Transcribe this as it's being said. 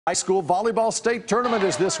High school volleyball state tournament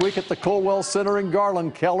is this week at the Colwell Center in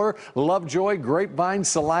Garland. Keller, Lovejoy, Grapevine,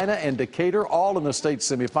 Salina, and Decatur all in the state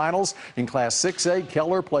semifinals. In Class 6A,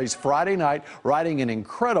 Keller plays Friday night, riding an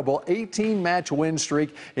incredible 18-match win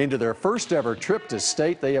streak into their first ever trip to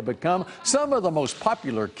state. They have become some of the most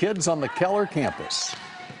popular kids on the Keller campus.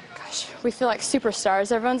 Gosh, we feel like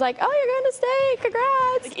superstars. Everyone's like, oh, you're going to state,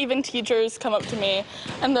 congrats. Like, even teachers come up to me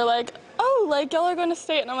and they're like, oh, like, y'all are going to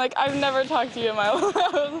state. And I'm like, I've never talked to you in my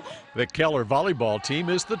life. The Keller volleyball team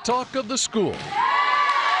is the talk of the school.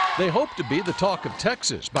 They hope to be the talk of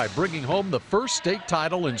Texas by bringing home the first state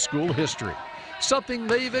title in school history. Something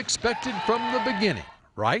they've expected from the beginning,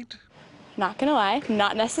 right? Not going to lie,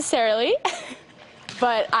 not necessarily.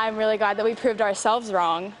 But I'm really glad that we proved ourselves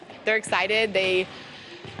wrong. They're excited. They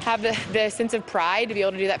have the sense of pride to be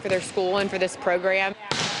able to do that for their school and for this program.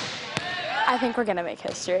 I think we're going to make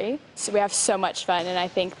history. So we have so much fun, and I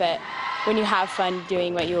think that when you have fun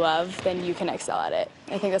doing what you love, then you can excel at it.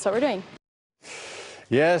 I think that's what we're doing.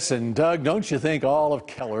 Yes, and Doug, don't you think all of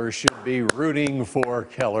Keller should be rooting for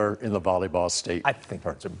Keller in the volleyball state? I think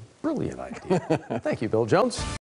that's a brilliant idea. Thank you, Bill Jones.